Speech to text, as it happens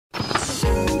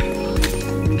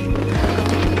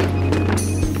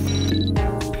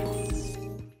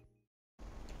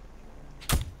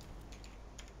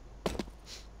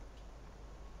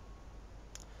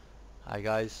Hi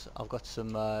guys, I've got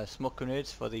some smoke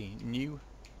grenades for the new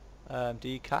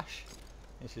D cache.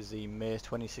 This is the May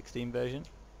 2016 version.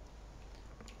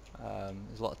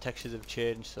 There's a lot of textures have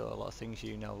changed, so a lot of things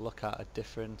you now look at are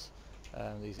different.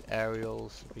 These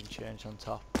aerials have been changed on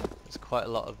top. There's quite a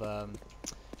lot of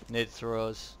nade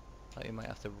throws that you might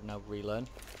have to now relearn.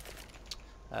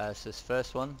 So this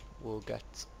first one will get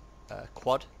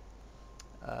quad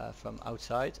from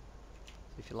outside.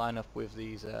 So if you line up with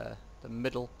these, the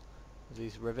middle of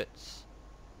these rivets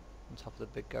on top of the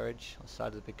big garage, on the side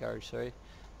of the big garage, sorry,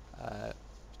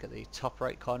 get the top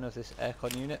right corner of this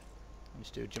aircon unit and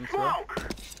just do a jump throw.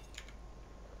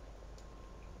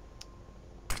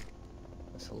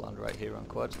 This will land right here on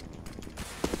quad.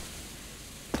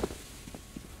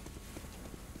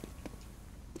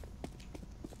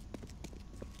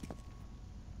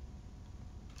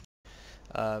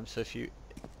 So if you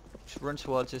just run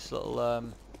towards this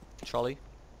little trolley,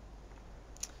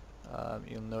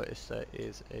 you'll notice there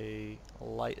is a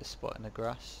lighter spot in the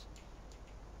grass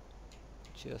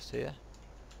just here,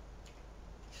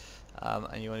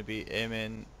 and you want to be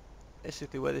aiming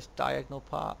basically where this diagonal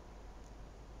part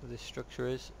of this structure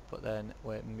is, but then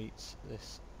where it meets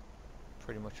this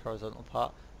pretty much horizontal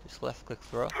part, just left click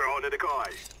throw. Throw to the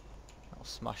guy. That'll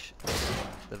smash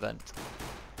the vent.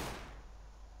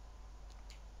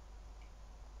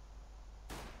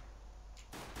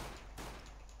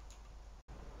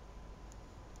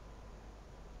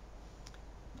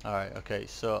 Alright, okay,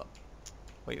 so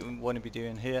what you want to be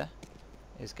doing here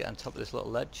is get on top of this little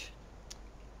ledge,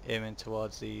 aiming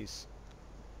towards these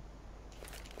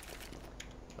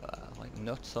like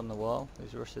nuts on the wall,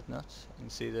 these rusted nuts. You can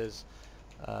see there's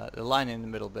the line in the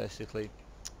middle basically,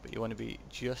 but you want to be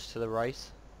just to the right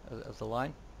of the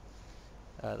line,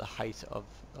 the height of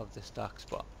this dark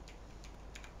spot.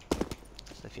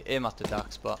 So if you aim at the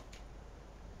dark spot,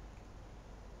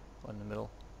 one in the middle,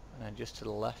 and then just to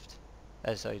the left,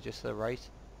 sorry, just to the right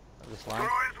of this line,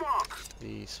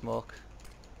 the smoke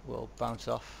will bounce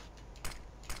off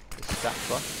this stack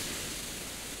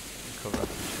box and cover up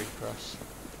the tree cross.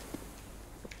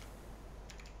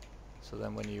 So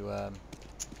then when you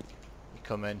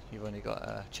come in, you've only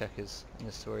got checkers in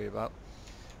this to worry about.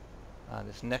 And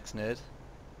this next nade,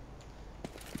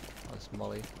 or this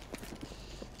molly,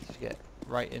 if you get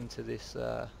right into this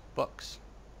box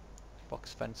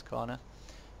fence corner,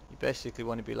 you basically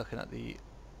want to be looking at the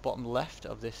bottom left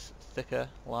of this thicker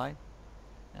line,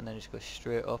 and then just go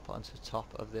straight up onto the top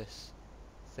of this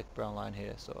thick brown line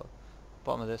here. So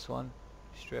bottom of this one,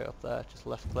 straight up there, just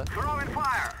left click. Throwing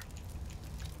fire.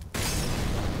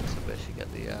 So basically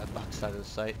get the back side of the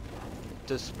site. It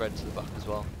does spread to the back as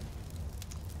well.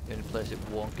 The only place it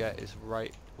won't get is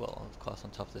right, well, of course,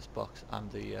 on top of this box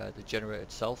and the generator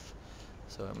itself.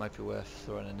 So it might be worth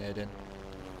throwing a nade in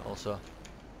also.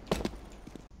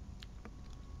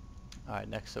 Alright,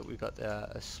 next up we've got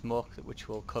a smoke which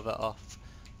will cover off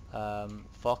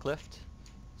forklift.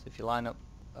 So if you line up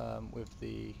with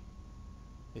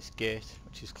this gate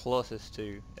which is closest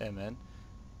to airmain,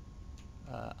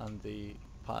 and the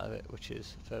part of it which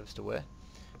is furthest away,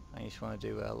 and you just want to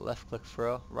do a left click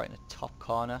throw right in the top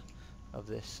corner of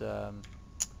this like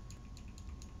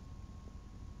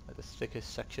the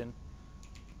thickest section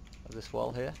of this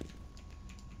wall here.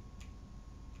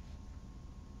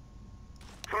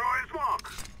 Throwing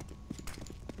smoke.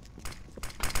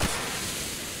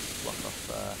 Block off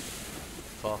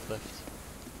forklift.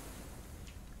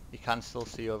 You can still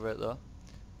see over it though,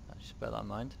 just bear that in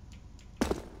mind.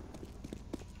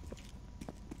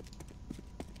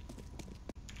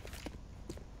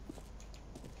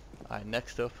 Alright,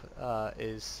 next up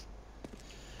is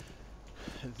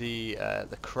the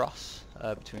cross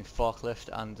between forklift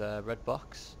and red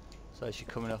box. So as you're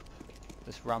coming up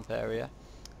this ramp area,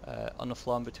 on the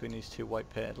floor in between these two white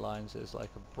painted lines there's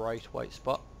like a bright white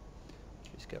spot.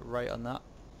 Just get right on that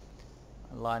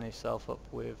and line yourself up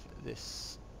with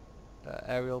this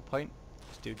aerial point.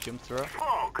 Just do jump throw.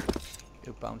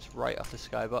 It'll bounce right off the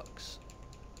skybox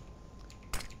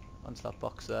onto that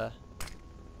box there.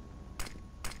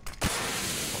 Pop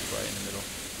right in the middle.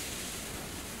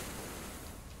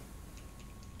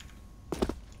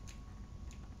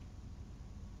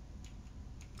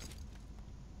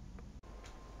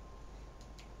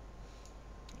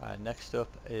 Next up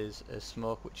is a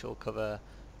smoke which will cover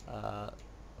a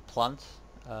plant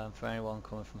for anyone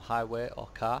coming from highway or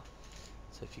car.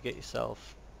 So if you get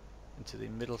yourself into the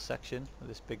middle section of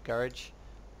this big garage,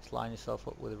 just line yourself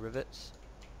up with the rivets,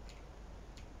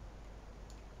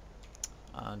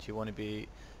 and you want to be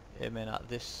aiming at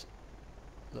this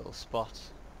little spot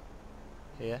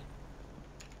here.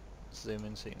 Zoom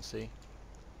in so you can see.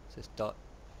 It's this dot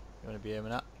you want to be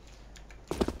aiming at.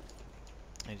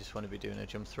 You just want to be doing a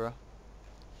jump throw.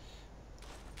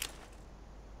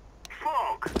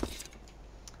 Smoke!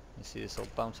 You see this will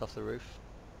bounce off the roof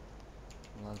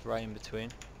and lands right in between.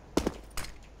 If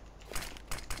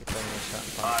anyone's trying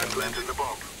to bounce I've down planted the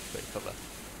bomb. great cover.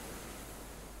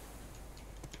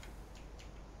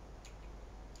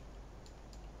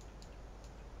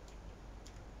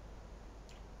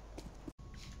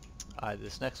 Alright,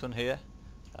 this next one here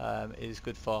is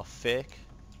good for fake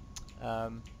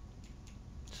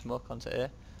smoke onto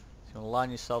air. So you want to line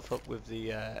yourself up with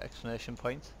the exclamation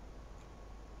point,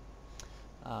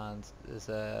 and there's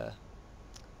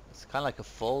it's kind of like a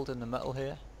fold in the metal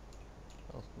here,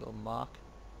 little mark.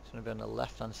 It's going to be on the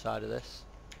left hand side of this,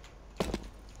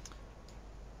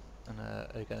 and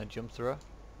again a jump throw.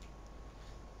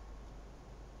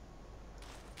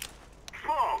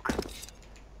 Smoke!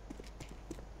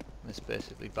 And this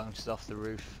basically bounces off the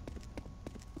roof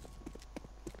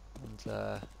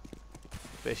and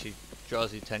basically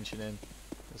draws the attention in.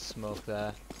 There's smoke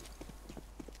there.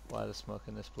 Why there's smoke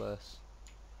in this place?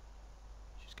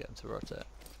 Just get them to rotate.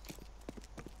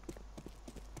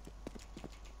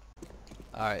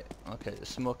 Alright, okay, the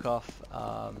smoke off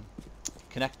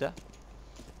connector.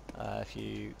 If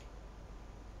you,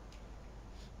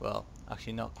 well,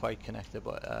 actually not quite connector,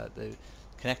 but the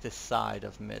connector side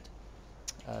of mid.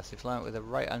 So if you line it with the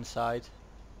right hand side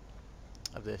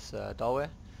of this doorway,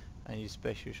 and you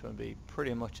basically just want to be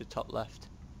pretty much the top left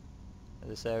of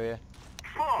this area.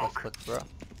 Left click throw.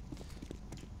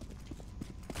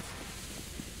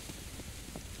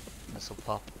 This will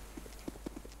pop.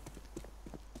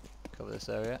 Cover this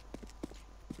area.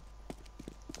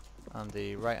 And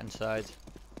the right hand side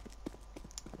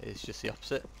is just the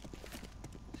opposite.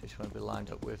 So you just want to be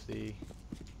lined up with the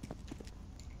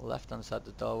left hand side of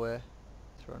the doorway,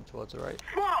 thrown towards the right.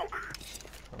 Smoke!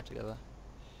 Throw them together.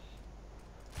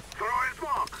 Throwing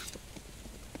smoke!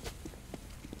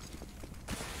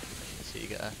 So you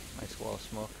get a nice wall of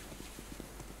smoke.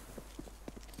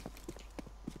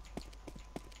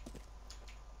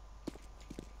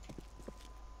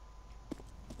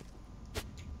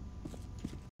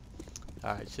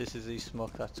 Alright, so this is the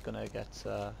smoke that's going to get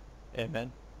aim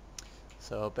in.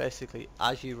 So basically,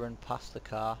 as you run past the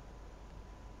car,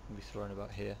 you'll be thrown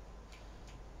about here.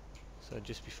 So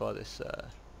just before this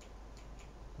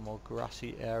more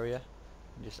grassy area,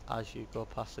 and just as you go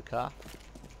past the car.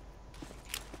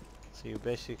 So you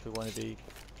basically want to be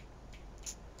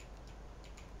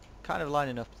kind of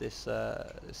lining up this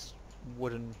this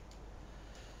wooden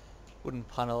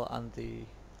panel and the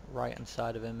right hand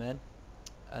side of him in,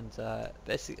 and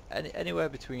basically anywhere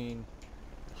between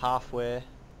halfway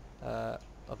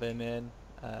of him in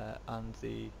and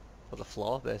the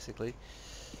floor basically.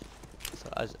 So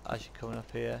as you're coming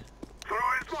up here,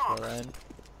 Throwing slow smoke! in.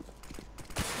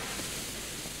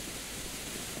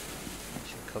 You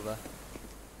should cover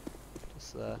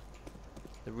just there.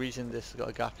 The reason this has got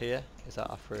a gap here is that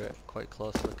I threw it quite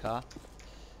close to the car.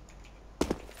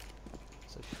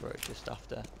 So if you throw it just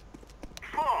after.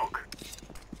 Smoke!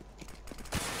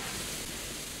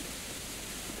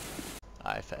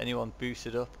 If anyone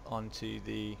boosted up onto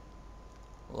the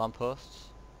lampposts,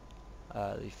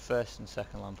 the first and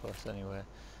second lampposts anyway,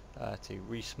 to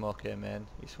re-smoke aim in,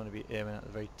 you just want to be aiming at the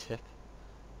very tip.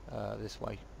 This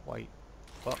white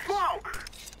box. Smoke!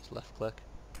 Just left click.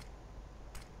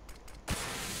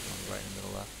 Right in the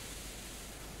middle there.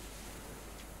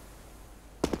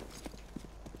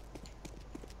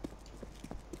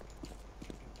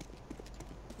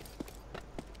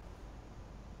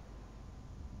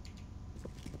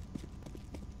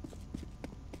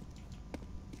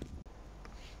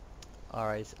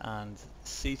 Alright, and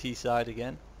CT side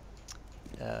again.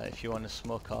 If you want to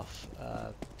smoke off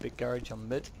big garage on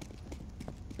mid,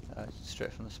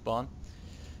 straight from the spawn.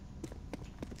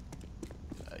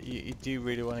 You do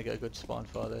really want to get a good spawn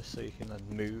for this so you can then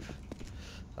move.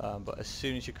 But as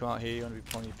soon as you come out here, you want to be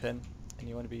pulling your pin, and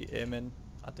you want to be aiming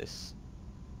at this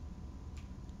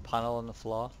panel on the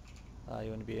floor. You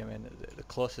want to be aiming at the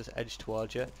closest edge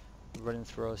towards you, running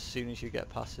through as soon as you get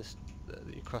past this,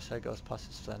 your crosshair goes past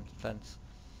this fence,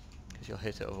 because you'll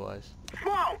hit it otherwise.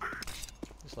 Smoke!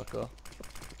 Just let go.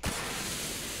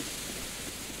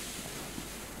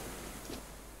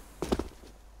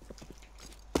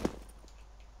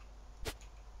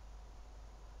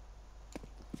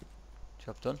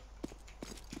 Job done.